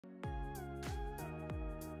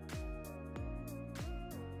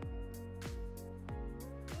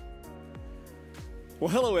Well,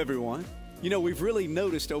 hello, everyone. You know, we've really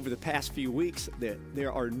noticed over the past few weeks that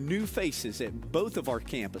there are new faces at both of our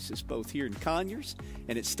campuses, both here in Conyers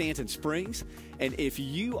and at Stanton Springs. And if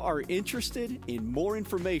you are interested in more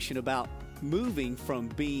information about moving from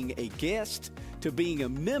being a guest to being a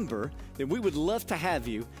member, then we would love to have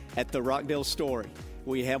you at the Rockdale Story.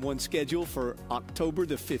 We have one scheduled for October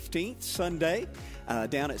the 15th, Sunday,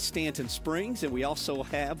 down at Stanton Springs, and we also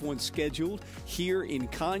have one scheduled here in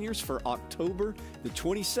Conyers for October the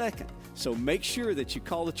 22nd. So make sure that you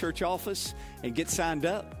call the church office and get signed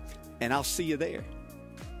up, and I'll see you there.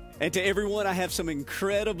 And to everyone, I have some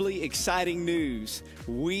incredibly exciting news.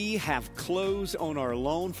 We have closed on our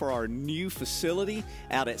loan for our new facility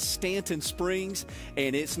out at Stanton Springs,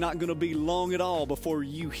 and it's not going to be long at all before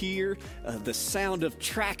you hear the sound of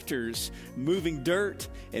tractors moving dirt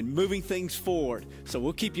and moving things forward. So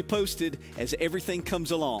we'll keep you posted as everything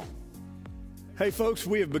comes along. Hey folks,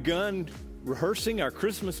 we have begun rehearsing our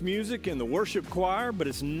Christmas music in the worship choir, but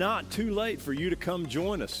it's not too late for you to come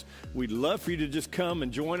join us. We'd love for you to just come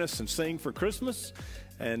and join us and sing for Christmas,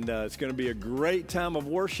 and it's going to be a great time of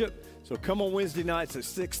worship. So come on Wednesday nights at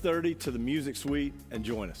 6:30 to the Music Suite and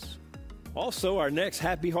join us. Also, our next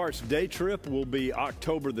Happy Hearts Day trip will be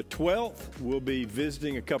October the 12th. We'll be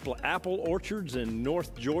visiting a couple of apple orchards in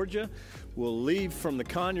North Georgia. We'll leave from the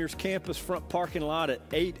Conyers campus front parking lot at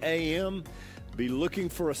 8 a.m. Be looking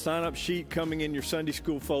for a sign-up sheet coming in your Sunday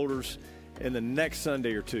school folders in the next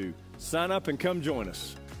Sunday or two. Sign up and come join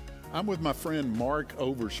us. I'm with my friend Mark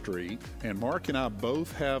Overstreet, and Mark and I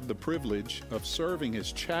both have the privilege of serving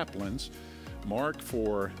as chaplains. Mark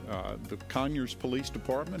for the Conyers Police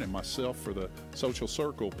Department and myself for the Social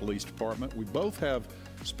Circle Police Department. We both have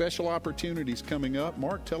special opportunities coming up.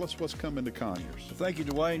 Mark, tell us what's coming to Conyers. Thank you,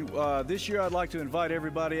 Dwayne. This year I'd like to invite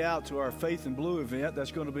everybody out to our Faith in Blue event.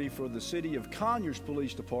 That's going to be for the City of Conyers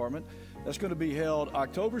Police Department. That's going to be held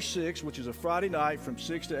October 6th, which is a Friday night from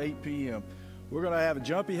 6 to 8 p.m. We're going to have a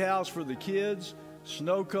jumpy house for the kids,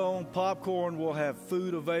 snow cone, popcorn. We'll have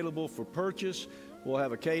food available for purchase. We'll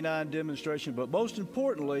have a K-9 demonstration, but most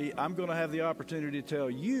importantly, I'm going to have the opportunity to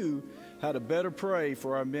tell you how to better pray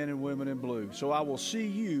for our men and women in blue. So I will see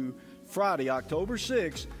you Friday, October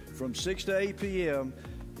 6th from 6 to 8 p.m.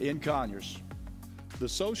 in Conyers. The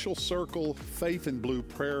Social Circle Faith in Blue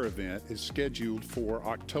prayer event is scheduled for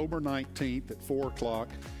October 19th at 4 o'clock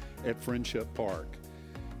at Friendship Park.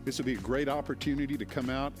 This will be a great opportunity to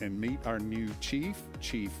come out and meet our new Chief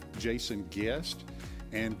Jason Guest,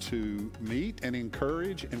 and to meet and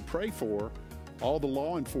encourage and pray for all the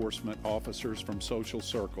law enforcement officers from Social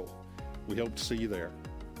Circle. We hope to see you there.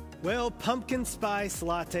 Well, pumpkin spice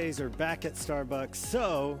lattes are back at Starbucks,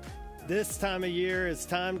 so this time of year it's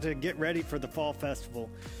time to get ready for the Fall Festival.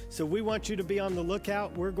 So we want you to be on the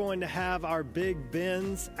lookout. We're going to have our big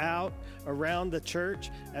bins out around the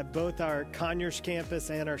church at both our Conyers campus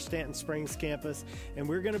and our Stanton Springs campus, and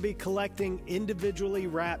we're going to be collecting individually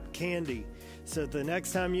wrapped candy. So the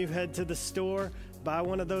next time you head to the store, buy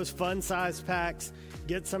one of those fun-size packs,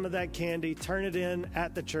 get some of that candy, turn it in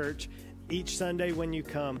at the church each Sunday when you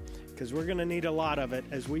come, because we're going to need a lot of it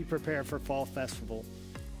as we prepare for Fall Festival.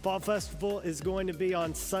 Fall Festival is going to be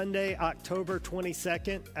on Sunday, October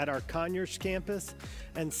 22nd at our Conyers campus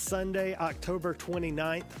and Sunday, October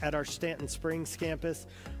 29th at our Stanton Springs campus.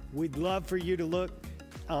 We'd love for you to look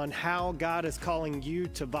on how God is calling you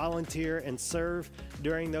to volunteer and serve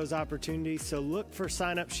during those opportunities. So look for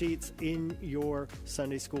sign-up sheets in your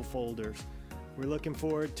Sunday school folders. We're looking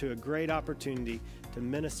forward to a great opportunity to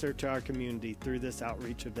minister to our community through this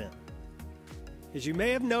outreach event. As you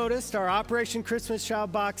may have noticed, our Operation Christmas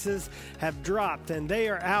Child boxes have dropped, and they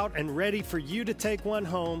are out and ready for you to take one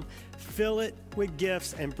home, fill it with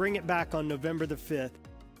gifts, and bring it back on November the 5th.